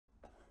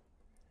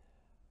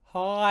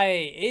Hi,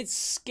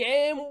 it's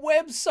Scam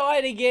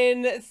Website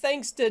again.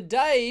 Thanks to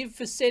Dave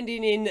for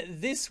sending in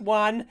this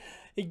one.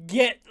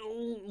 Get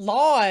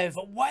Live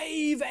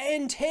Wave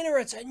Antenna.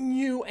 It's a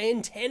new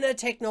antenna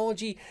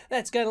technology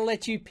that's going to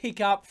let you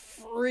pick up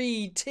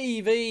free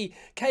TV,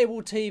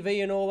 cable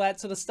TV and all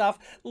that sort of stuff.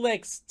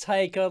 Let's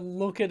take a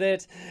look at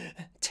it.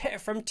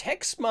 From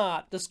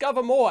TechSmart,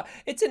 discover more.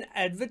 It's an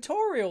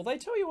advertorial. They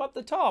tell you up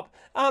the top.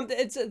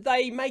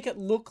 They make it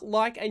look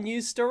like a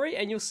news story,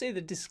 and you'll see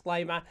the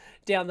disclaimer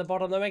down the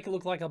bottom. They make it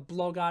look like a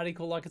blog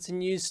article, like it's a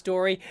news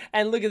story.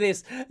 And look at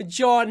this,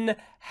 John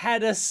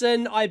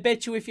Haddison. I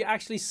bet you if you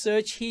actually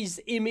search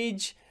his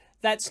image,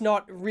 that's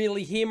not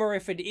really him, or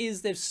if it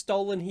is, they've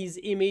stolen his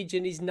image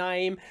and his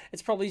name.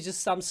 It's probably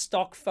just some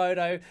stock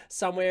photo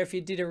somewhere if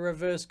you did a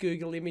reverse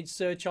Google image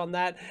search on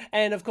that.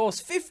 And of course,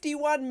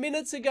 51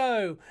 minutes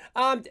ago.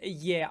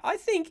 Yeah, I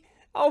think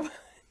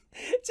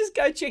just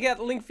go check out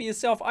the link for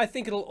yourself. I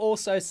think it'll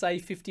also say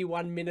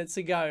 51 minutes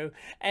ago.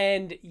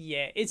 And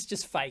yeah, it's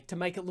just fake to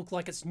make it look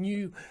like it's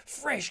new,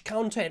 fresh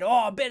content. Oh,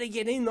 I better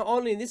get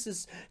on in. This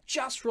is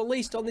just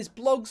released on this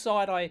blog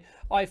site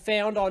I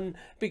found on,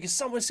 because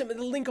someone sent me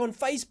the link on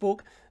Facebook.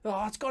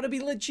 Oh, it's got to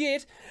be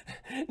legit.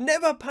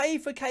 Never pay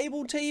for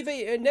cable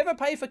TV. Never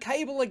pay for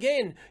cable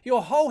again.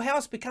 Your whole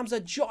house becomes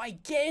a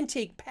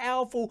gigantic,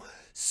 powerful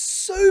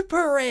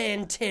super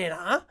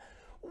antenna.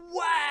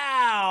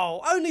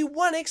 Wow! Only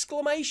one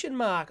exclamation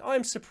mark.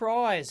 I'm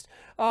surprised.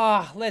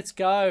 Ah, let's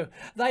go.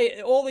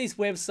 All these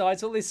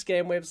websites, all these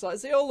scam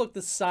websites, they all look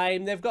the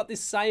same. They've got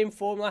this same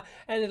formula,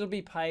 and it'll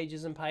be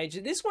pages and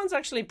pages. This one's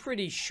actually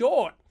pretty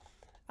short.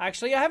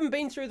 Actually, I haven't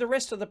been through the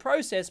rest of the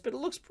process, but it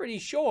looks pretty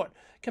short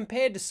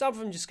compared to some of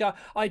them. Just go,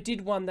 I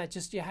did one that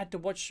just, you had to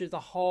watch through the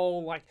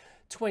whole, like,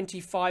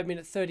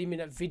 25-minute,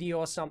 30-minute video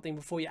or something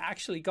before you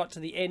actually got to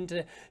the end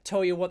to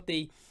tell you what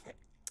the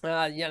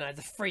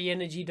the free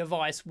energy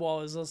device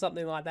was, or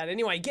something like that.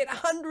 Anyway, get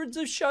hundreds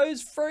of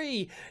shows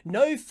free,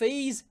 no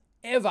fees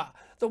ever.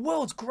 The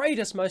world's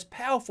greatest, most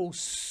powerful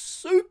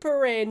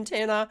super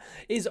antenna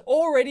is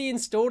already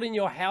installed in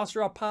your house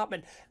or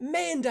apartment,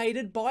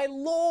 mandated by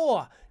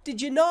law. Did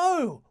you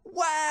know?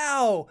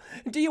 Wow!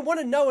 Do you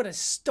want to know an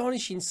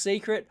astonishing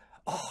secret?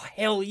 Oh,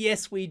 hell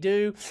yes we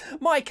do.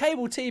 My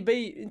cable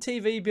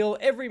TV bill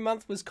every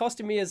month was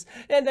costing me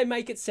and they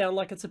make it sound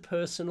like it's a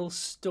personal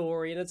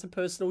story and it's a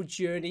personal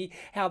journey,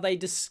 how they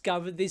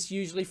discovered this,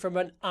 usually from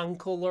an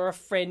uncle or a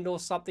friend or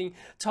something,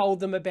 told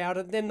them about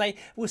it. Then they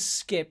were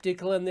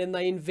skeptical and then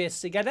they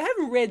investigated. I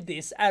haven't read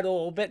this at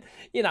all, but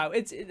you know,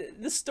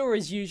 the story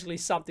is usually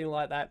something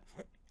like that.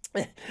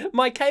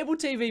 My cable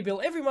TV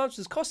bill every month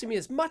was costing me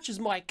as much as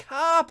my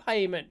car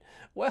payment.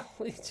 Well,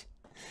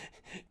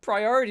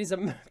 priorities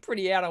are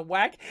pretty out of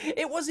whack.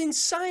 It was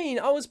insane.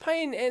 I was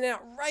paying an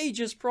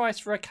outrageous price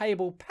for a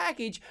cable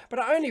package, but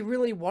I only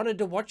really wanted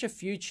to watch a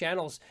few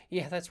channels.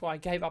 Yeah, that's why I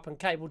gave up on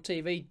cable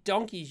TV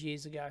donkeys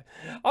years ago.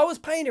 I was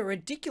paying a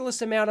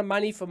ridiculous amount of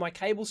money for my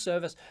cable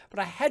service, but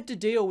I had to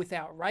deal with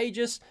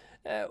outrageous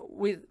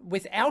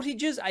with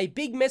outages, a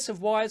big mess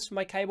of wires for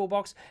my cable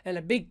box, and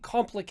a big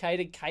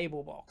complicated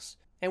cable box.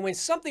 And when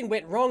something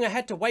went wrong, I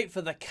had to wait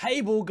for the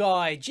cable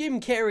guy, Jim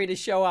Carrey, to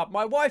show up.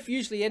 My wife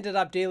usually ended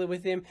up dealing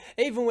with him,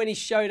 even when he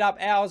showed up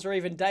hours or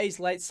even days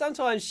late.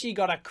 Sometimes she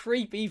got a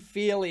creepy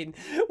feeling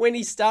when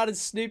he started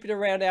snooping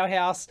around our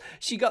house.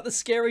 She got the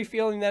scary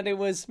feeling that it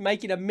was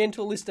making a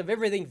mental list of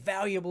everything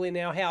valuable in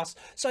our house.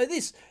 So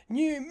this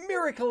new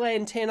miracle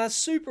antenna,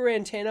 super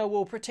antenna,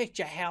 will protect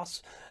your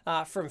house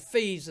from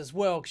thieves as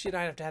well, because you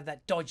don't have to have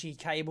that dodgy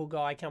cable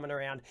guy coming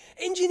around.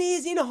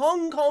 Engineers in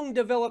Hong Kong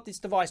developed this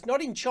device,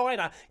 not in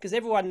China, because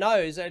everyone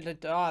knows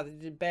that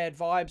bad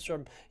vibes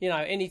from, you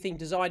know, anything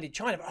designed in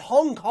China. But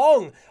Hong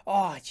Kong,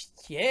 oh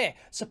yeah,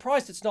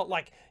 surprised it's not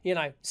like, you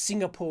know,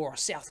 Singapore or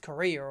South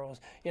Korea or,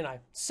 you know,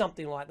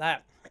 something like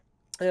that.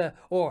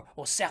 Or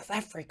South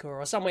Africa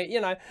or somewhere,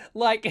 you know,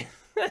 like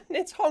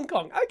it's Hong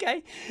Kong.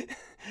 Okay.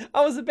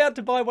 I was about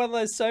to buy one of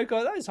those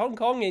those Hong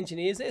Kong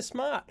engineers, they're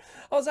smart.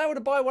 I was able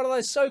to buy one of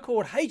those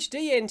so-called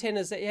HD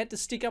antennas that you had to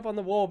stick up on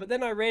the wall, but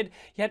then I read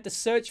you had to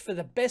search for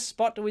the best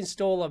spot to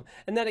install them,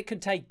 and that it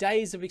could take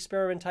days of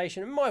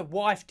experimentation. And my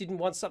wife didn't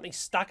want something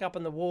stuck up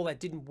on the wall that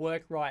didn't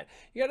work right.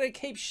 You got to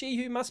keep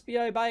she who must be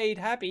obeyed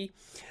happy.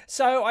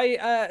 So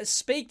I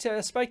spoke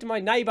to my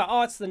neighbor.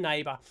 Oh, it's the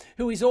neighbor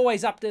who is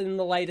always up to in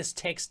the latest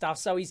tech stuff.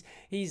 So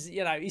he's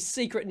you know, his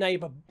secret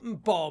neighbor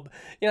Bob.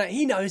 You know,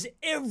 he knows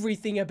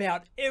everything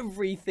about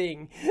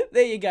everything.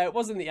 There you go. It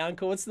wasn't the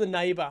uncle, it's the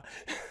neighbor.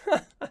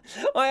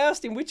 I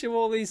asked him which of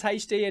all these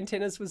HD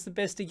antennas was the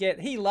best to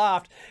get. He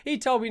laughed. He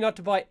told me not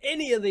to buy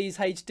any of these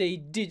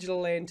HD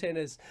digital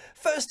antennas.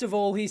 First of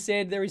all, he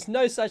said, there is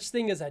no such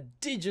thing as a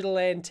digital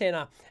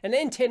antenna. An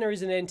antenna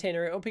is an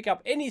antenna. It will pick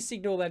up any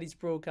signal that is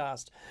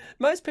broadcast.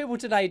 Most people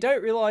today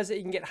don't realize that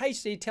you can get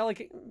HD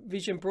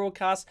television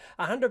broadcasts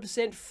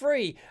 100%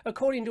 free,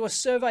 according to a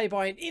survey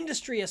by an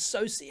industry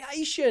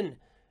association.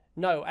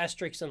 No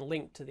asterisks and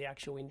link to the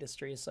actual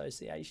industry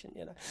association,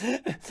 you know.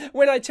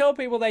 When I tell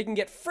people they can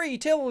get free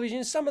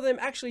television, some of them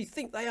actually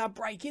think they are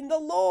breaking the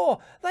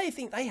law. They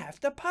think they have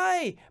to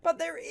pay, but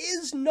there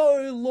is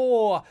no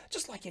law.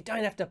 Just like you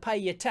don't have to pay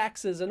your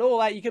taxes and all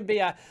that. You can be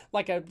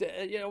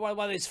you know, one of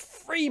those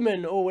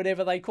freemen or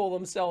whatever they call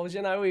themselves,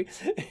 you know,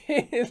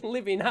 who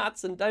live in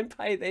huts and don't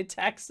pay their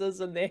taxes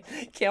and their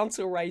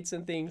council rates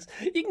and things.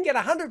 You can get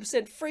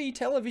 100% free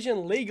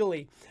television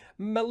legally.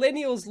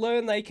 Millennials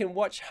learn they can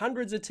watch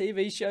hundreds of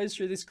TV shows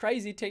through this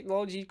crazy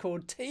technology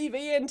called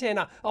TV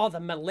antenna. Oh, the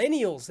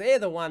millennials, they're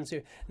the ones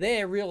who,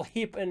 they're real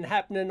hip and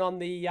happening on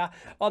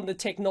the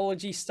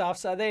technology stuff,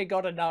 so they've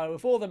got to know.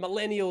 If all the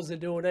millennials are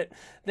doing it,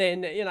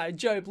 then, you know,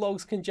 Joe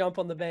Blogs can jump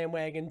on the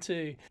bandwagon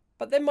too.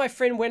 But then my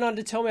friend went on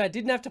to tell me I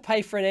didn't have to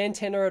pay for an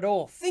antenna at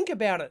all. Think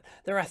about it.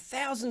 There are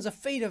thousands of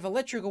feet of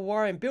electrical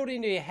wiring built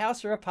into your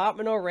house or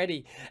apartment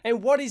already.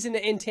 And what is an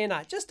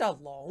antenna? Just a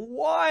long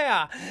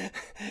wire.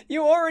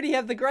 You already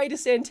have the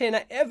greatest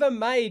antenna ever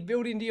made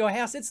built into your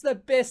house. It's the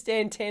best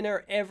antenna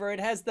ever. It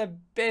has the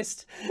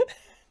best...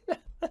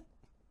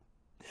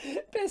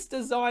 best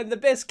design, the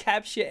best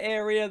capture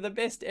area, the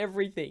best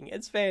everything.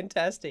 It's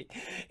fantastic.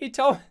 He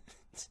told...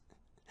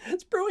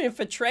 It's brilliant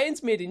for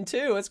transmitting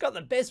too. It's got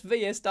the best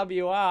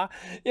VSWR.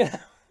 You know,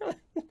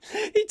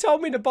 he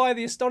told me to buy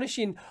the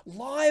astonishing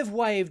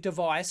Livewave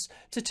device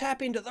to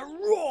tap into the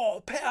raw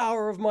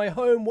power of my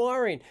home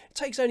wiring. It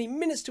takes only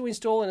minutes to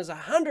install and is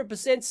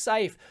 100%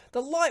 safe.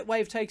 The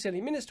Lightwave takes only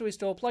minutes to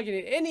install, plug it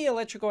in any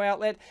electrical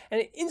outlet,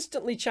 and it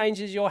instantly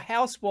changes your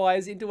house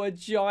wires into a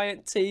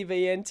giant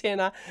TV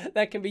antenna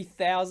that can be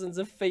thousands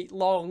of feet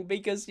long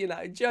because, you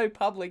know, Joe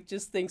Public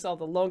just thinks, oh,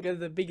 the longer,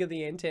 the bigger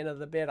the antenna,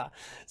 the better.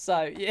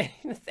 So, yeah,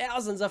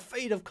 thousands of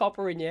feet of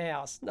copper in your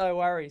house. No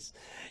worries.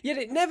 Yet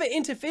it never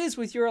interferes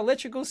with your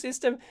electrical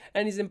system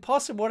and is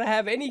impossible to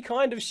have any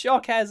kind of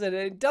shock hazard.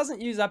 It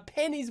doesn't use a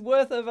penny's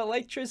worth of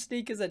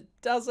electricity because it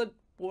doesn't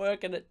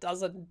work and it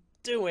doesn't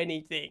do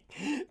anything.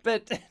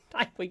 But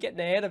we're getting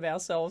ahead of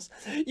ourselves.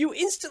 You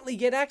instantly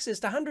get access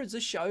to hundreds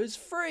of shows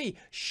free,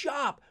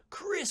 sharp,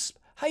 crisp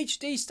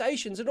HD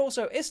stations and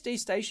also SD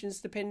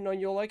stations depending on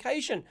your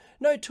location.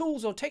 No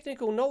tools or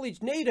technical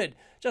knowledge needed.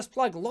 Just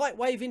plug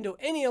Lightwave into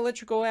any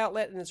electrical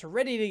outlet and it's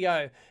ready to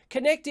go.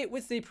 Connect it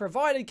with the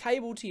provided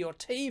cable to your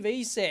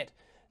TV set.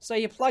 So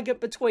you plug it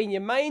between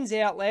your mains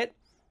outlet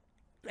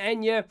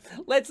and your...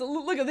 Let's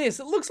look at this.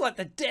 It looks like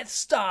the Death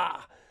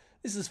Star.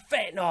 This is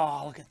fat.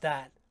 Oh, look at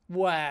that.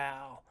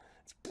 Wow.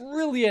 It's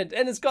brilliant.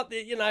 And it's got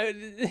the, you know...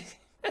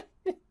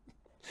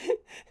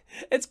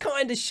 It's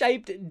kind of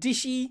shaped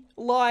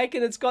dishy-like,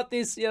 and it's got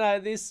this, you know,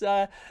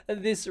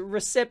 this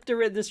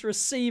receptor and this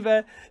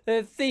receiver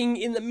thing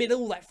in the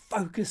middle that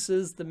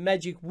focuses the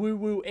magic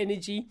woo-woo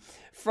energy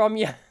from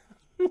your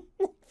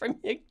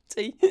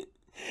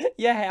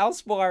your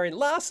house wiring.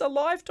 Lasts a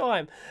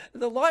lifetime.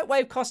 The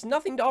Lightwave costs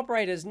nothing to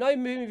operate. There's no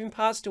moving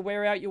parts to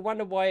wear out. You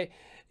wonder why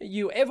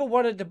you ever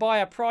wanted to buy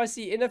a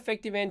pricey,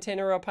 ineffective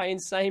antenna or paying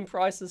same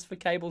prices for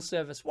cable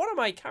service. What am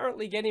I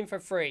currently getting for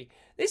free?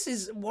 This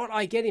is what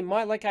I get in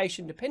my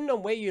location. Depending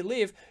on where you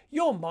live,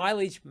 your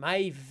mileage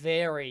may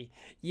vary.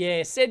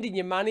 Yeah, send in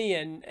your money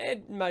and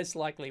it most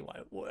likely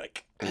won't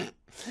work.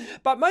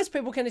 But most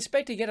people can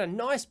expect to get a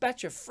nice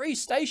batch of free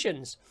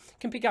stations.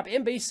 Can pick up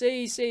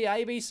NBC,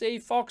 ABC,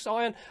 Fox,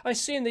 Iron. I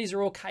assume these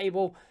are all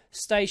cable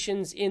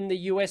stations in the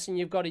US and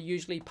you've got to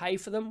usually pay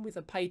for them with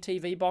a pay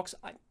TV box.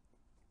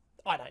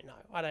 I don't know.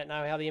 I don't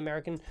know how the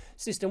American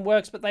system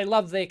works, but they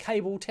love their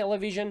cable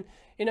television.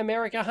 In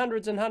America,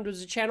 hundreds and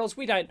hundreds of channels.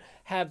 We don't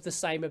have the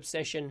same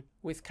obsession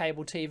with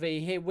cable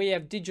TV here. We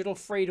have digital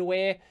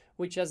free-to-air,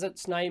 which as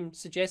its name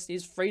suggests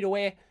is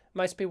free-to-air.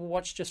 Most people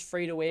watch just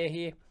free-to-air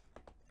here.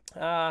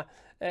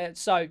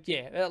 So,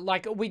 yeah,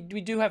 like we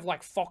do have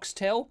like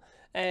Foxtel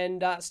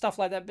and stuff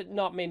like that, but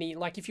not many.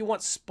 Like if you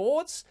want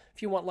sports,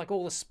 if you want like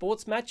all the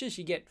sports matches,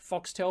 you get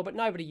Foxtel, but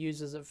nobody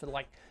uses it for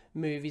like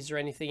movies or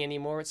anything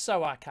anymore. It's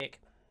so archaic.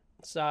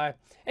 So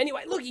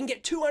anyway, look, you can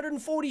get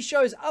 240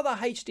 shows. Other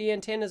HD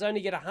antennas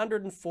only get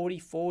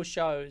 144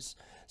 shows.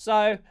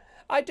 So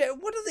what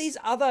are these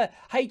other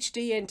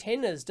HD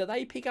antennas? Do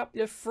they pick up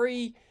your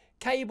free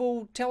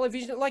cable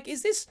television? Like,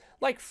 is this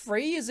like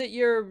free? Is it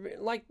your,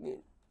 like,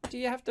 do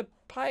you have to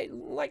pay?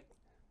 Like,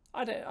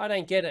 I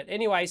don't get it.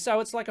 Anyway, so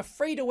it's like a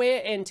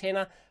free-to-air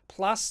antenna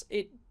plus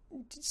it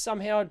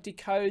somehow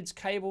decodes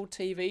cable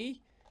TV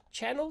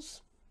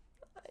channels.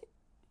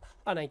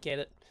 I don't get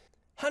it.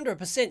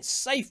 100%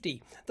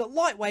 safety. The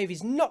Lightwave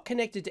is not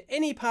connected to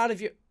any part of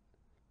your...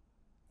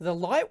 The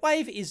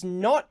Lightwave is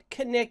not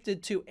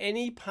connected to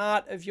any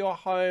part of your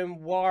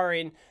home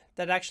wiring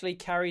that actually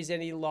carries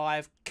any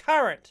live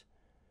current.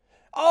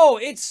 Oh,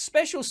 its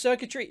special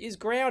circuitry is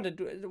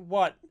grounded.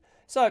 What?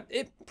 So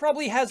it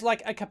probably has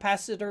like a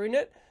capacitor in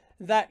it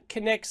that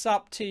connects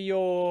up to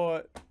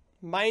your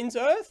mains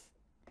earth.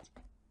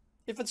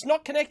 If it's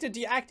not connected to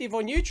your active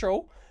or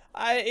neutral,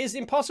 it's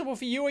impossible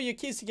for you or your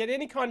kids to get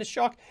any kind of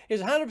shock.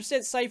 It's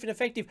 100% safe and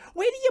effective.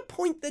 Where do you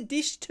point the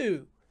dish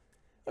to?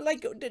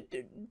 Like,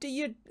 do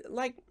you,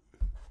 like...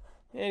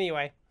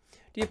 Anyway,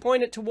 Do you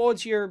point it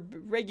towards your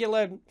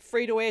regular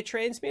free-to-air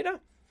transmitter?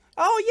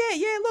 Oh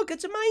yeah, look,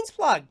 it's a mains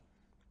plug.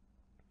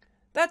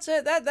 That's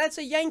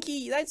a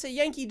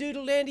Yankee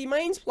Doodle Dandy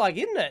mains plug,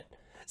 isn't it?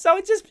 So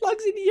it just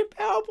plugs into your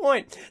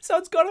PowerPoint. So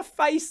it's got to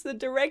face the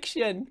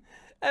direction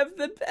of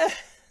the...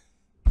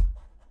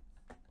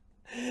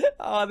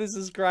 Oh, this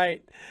is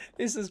great.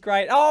 This is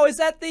great. Oh, is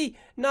that the...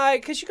 No,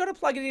 because you've got to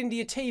plug it into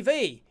your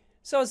TV.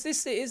 So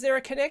is there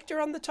a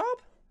connector on the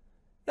top?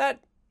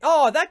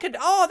 Oh,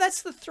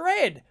 that's the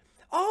thread.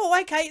 Oh,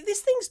 okay. This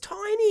thing's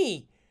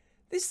tiny.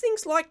 This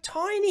thing's like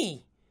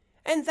tiny.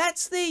 And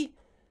that's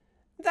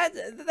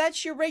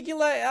your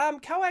regular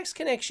coax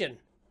connection.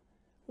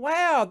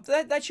 Wow,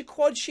 that's your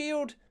quad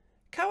shield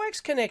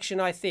coax connection,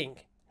 I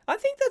think. I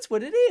think that's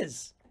what it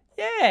is.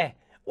 Yeah.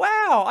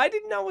 Wow, I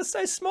didn't know it was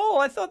so small.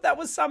 I thought that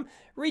was some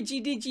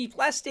ridgy-diggy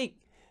plastic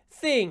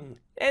thing.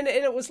 And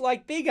it was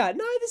like bigger.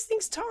 No, this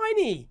thing's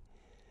tiny.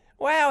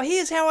 Wow,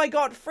 here's how I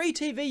got free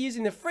TV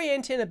using the free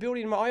antenna built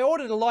in. I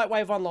ordered a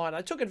Lightwave online. I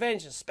took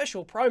advantage of a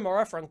special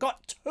promo offer and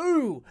got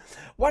 2.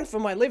 One for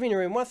my living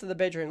room, one for the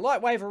bedroom.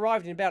 Lightwave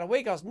arrived in about a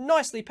week. I was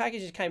nicely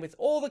packaged. It came with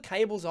all the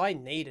cables I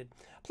needed.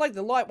 Plugged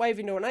the Lightwave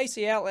into an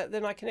AC outlet,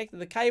 then I connected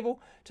the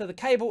cable to the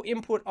cable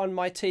input on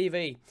my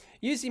TV.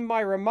 Using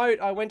my remote,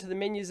 I went to the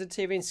menus of the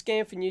TV and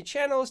scanned for new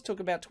channels. Took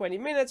about 20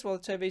 minutes while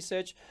the TV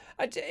search.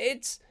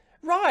 It's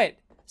right.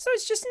 So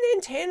it's just an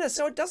antenna,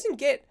 so it doesn't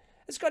get...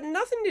 It's got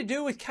nothing to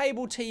do with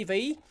cable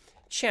TV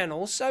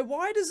channels. So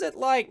why does it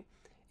like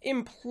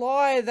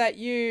imply that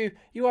you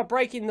are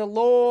breaking the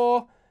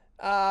law?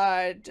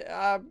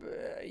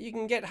 You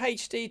can get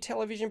HD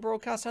television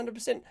broadcast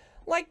 100%.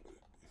 Like,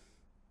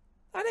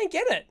 I don't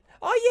get it.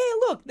 Oh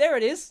yeah, look, there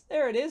it is.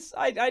 There it is.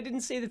 I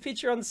didn't see the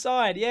picture on the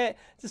side. Yeah,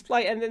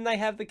 display, and then they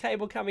have the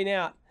cable coming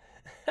out.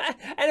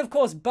 And of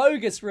course,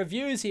 bogus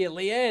reviews here.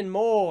 Leanne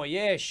Moore,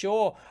 yeah,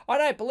 sure. I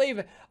don't believe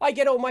it. I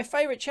get all my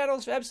favorite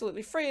channels for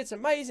absolutely free. It's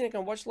amazing. I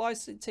can watch live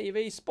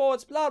TV,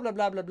 sports, blah, blah,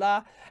 blah, blah,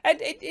 blah. And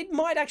it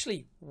might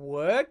actually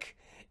work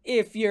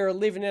if you're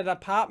living in an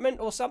apartment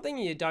or something.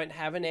 You don't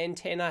have an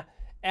antenna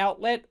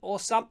outlet or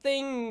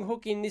something.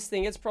 Hooking this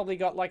thing, it's probably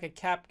got like a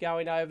cap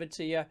going over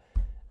to your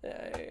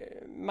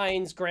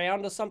mains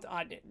ground or something.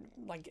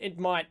 Like it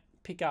might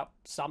pick up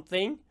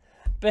something.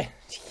 But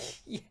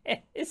yeah,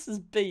 this is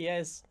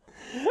BS.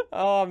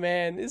 Oh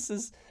man, this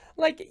is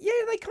like, yeah,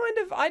 they kind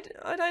of, I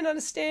don't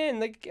understand.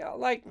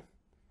 Like,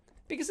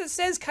 because it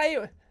says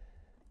cable.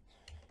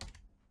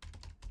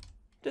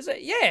 Does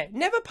it? Yeah,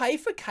 never pay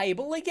for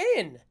cable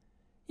again.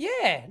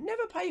 Yeah,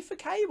 never pay for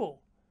cable.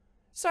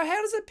 So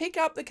how does it pick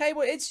up the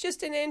cable? It's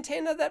just an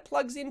antenna that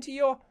plugs into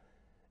your,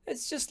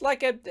 it's just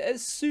like a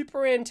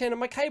super antenna.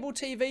 My cable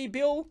TV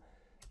bill.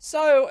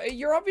 So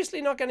you're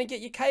obviously not going to get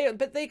your cable,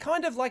 but they're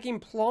kind of like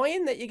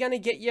implying that you're going to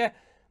get your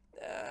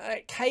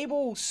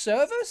cable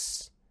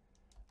service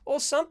or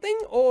something.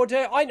 Or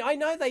I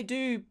know they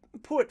do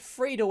put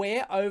free to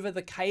air over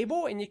the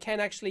cable, and you can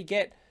actually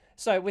get,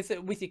 so with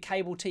your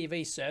cable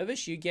TV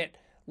service, you get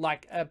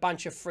like a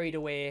bunch of free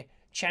to air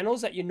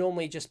channels that you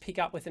normally just pick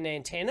up with an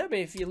antenna. But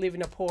if you live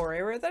in a poor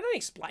area, they don't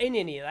explain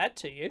any of that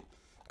to you.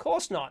 Of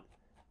course not.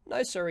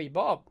 No sorry,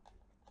 Bob.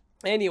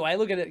 Anyway,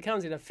 look at it. It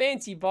comes in a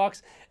fancy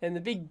box and the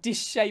big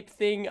dish-shaped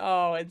thing.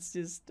 Oh, it's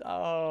just,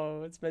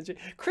 oh, it's magic.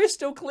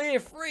 Crystal clear,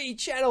 free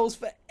channels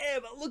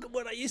forever. Look at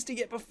what I used to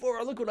get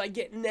before. Look what I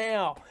get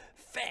now.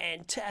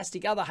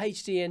 Fantastic. Other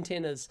HD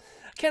antennas.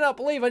 I cannot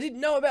believe I didn't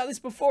know about this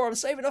before. I'm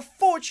saving a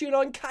fortune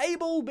on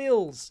cable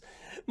bills.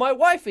 My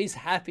wife is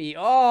happy.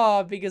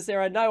 Oh, because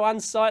there are no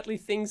unsightly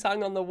things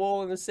hung on the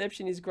wall and the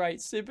reception is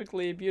great. Super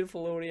clear,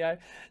 beautiful audio.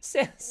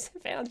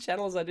 Found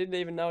channels I didn't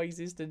even know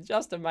existed.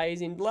 Just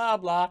amazing. Blah,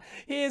 blah.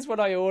 Here's what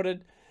I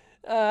ordered.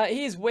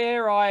 Here's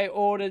where I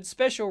ordered.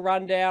 Special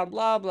rundown.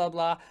 Blah, blah,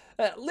 blah.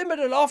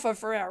 Limited offer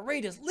for our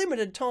readers.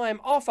 Limited time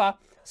offer.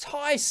 It's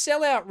high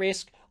sellout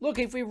risk. Look,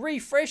 if we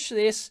refresh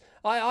this,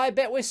 I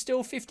bet we're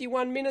still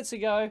 51 minutes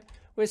ago.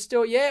 We're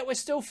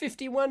still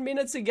 51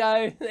 minutes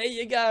ago. There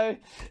you go.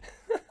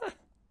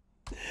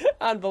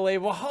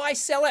 Unbelievable. High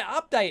sellout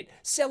update.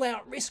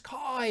 Sellout risk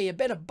high. You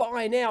better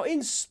buy now.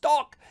 In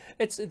stock.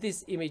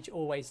 This image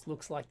always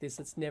looks like this.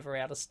 It's never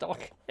out of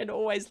stock. It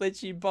always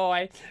lets you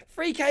buy.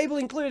 Free cable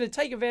included.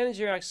 Take advantage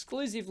of our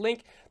exclusive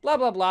link. Blah,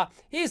 blah, blah.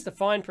 Here's the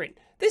fine print.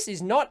 This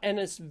is not an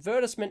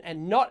advertisement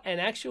and not an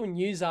actual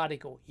news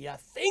article. You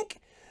think?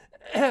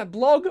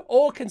 Blog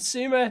or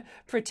consumer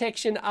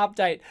protection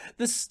update.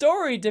 The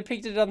story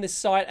depicted on this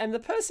site and the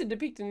person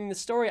depicted in the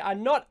story are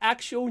not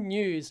actual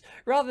news.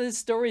 Rather, this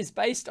story is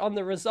based on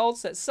the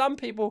results that some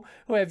people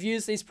who have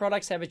used these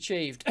products have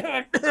achieved.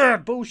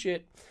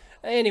 Bullshit.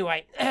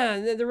 Anyway,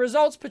 the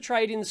results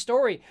portrayed in the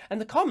story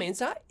and the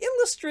comments are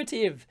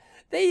illustrative.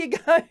 There you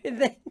go.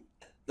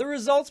 The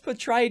results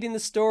portrayed in the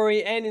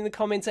story and in the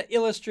comments are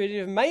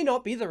illustrative, may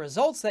not be the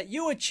results that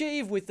you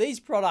achieve with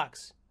these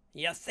products.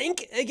 You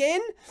think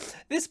again?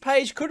 This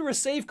page could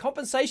receive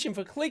compensation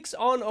for clicks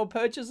on or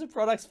purchase of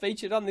products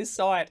featured on this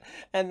site.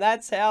 And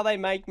that's how they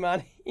make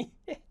money.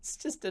 It's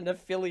just an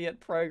affiliate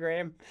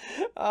program.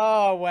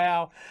 Oh,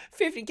 wow.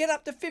 Get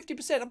up to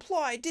 50%,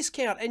 apply,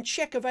 discount, and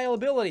check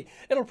availability.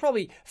 It'll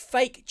probably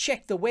fake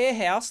check the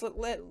warehouse.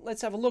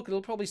 Let's have a look.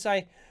 It'll probably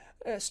say,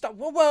 stop.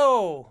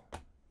 Whoa.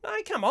 No,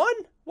 come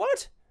on.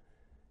 What?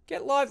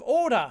 Get live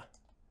order.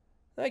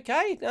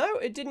 Okay, no,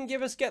 it didn't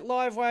give us get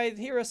live wave.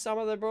 Here are some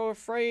of the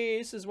free.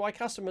 This is why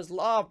customers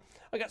love.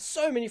 I got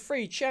so many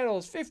free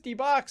channels. 50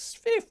 bucks.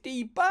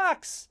 50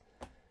 bucks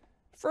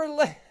for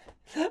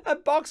a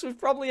box with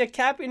probably a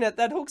cap in it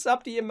that hooks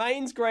up to your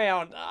mains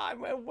ground.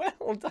 Oh,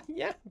 well,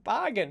 yeah,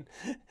 bargain.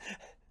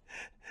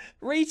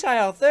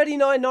 Retail,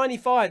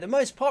 $39.95. The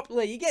most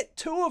popular. You get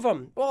 2 of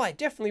them. Well, I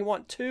definitely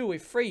want 2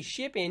 with free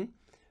shipping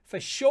for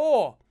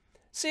sure.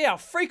 See our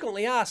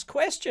frequently asked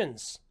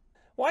questions.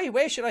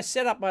 Where should I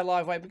set up my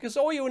Livewave? Because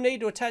all you will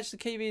need to attach the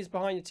key is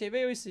behind your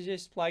TV. We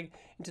suggest plug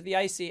into the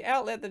AC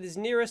outlet that is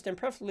nearest and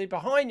preferably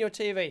behind your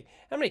TV.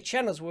 How many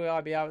channels will I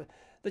be able?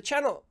 The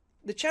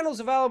channels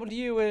available to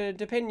you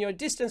depend on your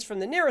distance from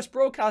the nearest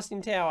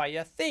broadcasting tower.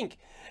 You think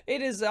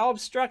it is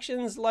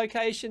obstructions,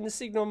 location, the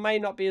signal may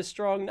not be as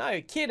strong. No,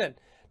 kidding.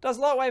 Does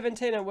Livewave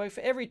Antenna work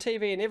for every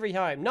TV in every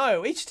home?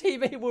 No, each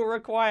TV will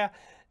require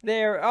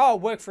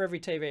work for every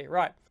TV.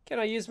 Right. Can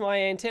I use my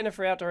antenna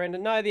for outdoor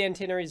antenna? No, the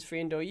antenna is for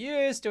indoor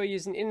use. Do I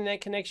use an internet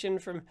connection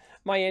from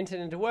my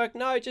antenna to work?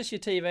 No, just your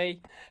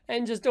TV.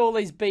 And just all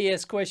these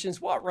BS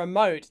questions. What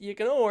remote? You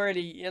can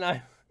already, you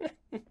know.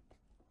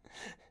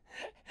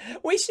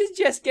 We should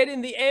just get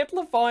in the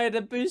amplifier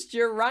to boost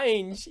your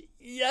range.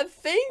 You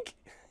think?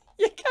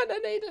 You're gonna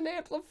need an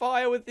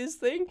amplifier with this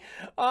thing?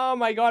 Oh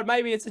my God,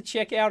 maybe it's a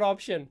checkout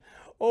option.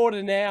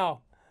 Order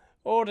now.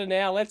 Order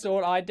now. Let's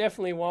order. I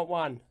definitely want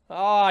one. Oh,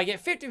 I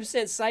get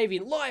 50%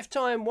 saving.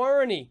 Lifetime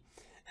warranty.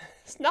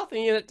 There's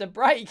nothing in it to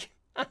break.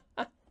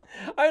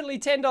 Only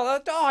 $10.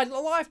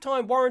 Oh,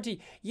 lifetime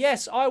warranty.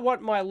 Yes, I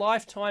want my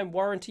lifetime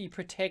warranty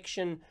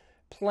protection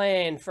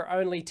plan for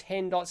only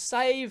 $10.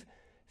 Save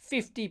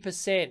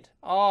 50%.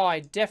 Oh,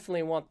 I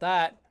definitely want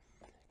that.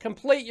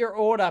 Complete your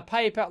order.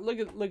 PayPal.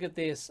 Look at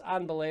this.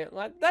 Unbelievable.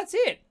 Like, that's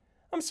it.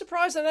 I'm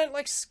surprised they don't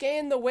like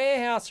scan the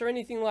warehouse or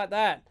anything like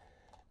that.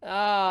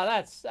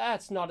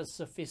 That's not as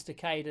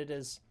sophisticated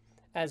as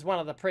one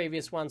of the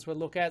previous ones we'll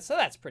look at, so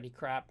that's pretty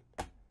crap.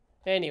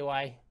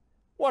 Anyway,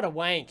 what a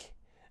wank.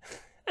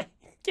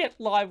 Get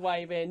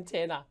Livewave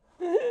Antenna.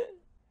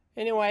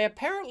 Anyway,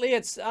 apparently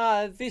it's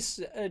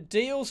this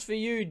deals for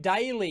you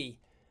daily,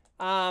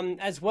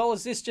 as well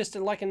as this just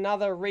like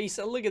another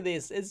resale. Look at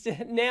this. It's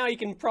just, now you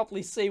can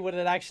properly see what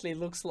it actually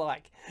looks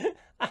like.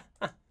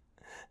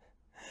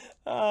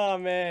 Oh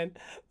man,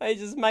 they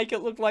just make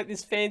it look like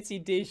this fancy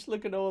dish.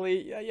 Look at all the,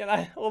 you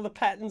know, all the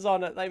patterns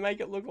on it. They make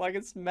it look like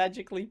it's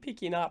magically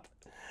picking up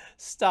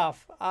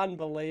stuff.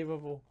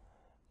 Unbelievable.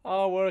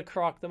 Oh, what a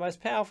crock. The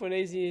most powerful and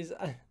easy is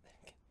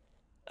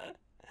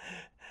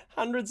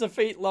hundreds of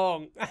feet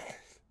long.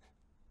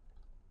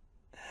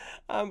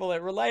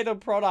 Unbelievable.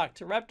 Related product,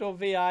 Raptor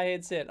VR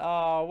headset.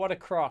 Oh, what a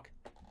crock.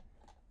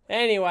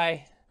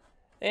 Anyway.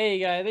 There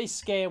you go.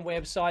 These scam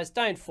websites,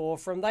 don't fall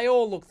for them. They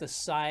all look the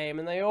same,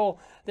 and they're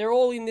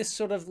all in this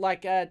sort of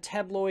like a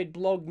tabloid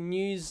blog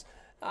news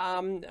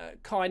kind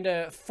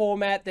of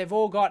format. They've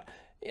all got,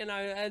 you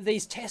know,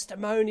 these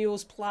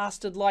testimonials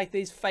plastered like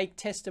these fake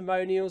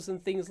testimonials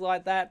and things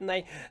like that,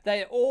 and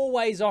they're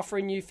always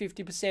offering you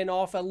 50%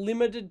 off, a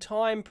limited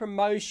time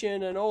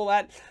promotion and all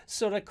that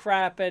sort of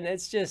crap, and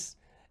it's just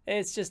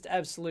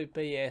absolute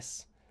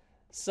BS.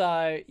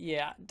 So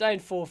yeah,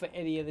 don't fall for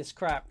any of this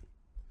crap.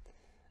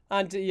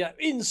 Until you're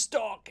in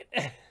stock,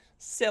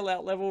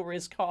 sellout level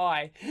risk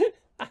high.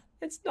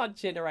 It's not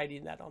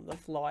generating that on the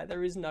fly.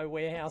 There is no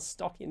warehouse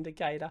stock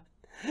indicator.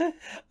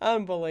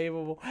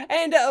 Unbelievable.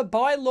 And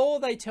by law,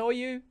 they tell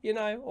you, you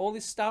know, all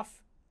this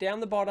stuff down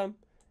the bottom.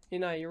 You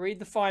know, you read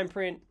the fine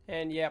print,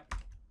 and yep,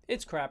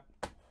 it's crap.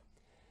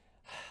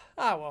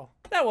 Ah, well,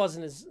 that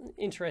wasn't as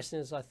interesting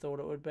as I thought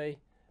it would be.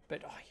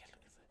 But, oh, yeah,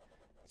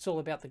 it's all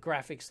about the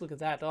graphics. Look at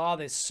that. Oh,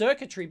 there's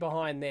circuitry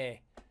behind there.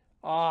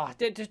 Oh,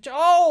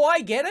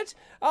 I get it.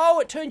 Oh,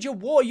 it turns your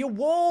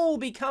wall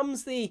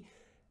becomes the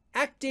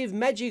active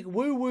magic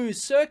woo-woo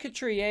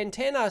circuitry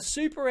antenna,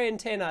 super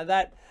antenna.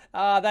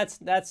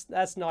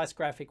 That's nice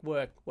graphic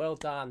work. Well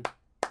done.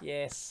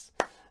 Yes.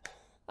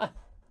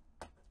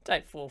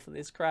 Don't fall for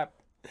this crap.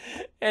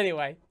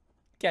 Anyway,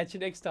 catch you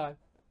next time.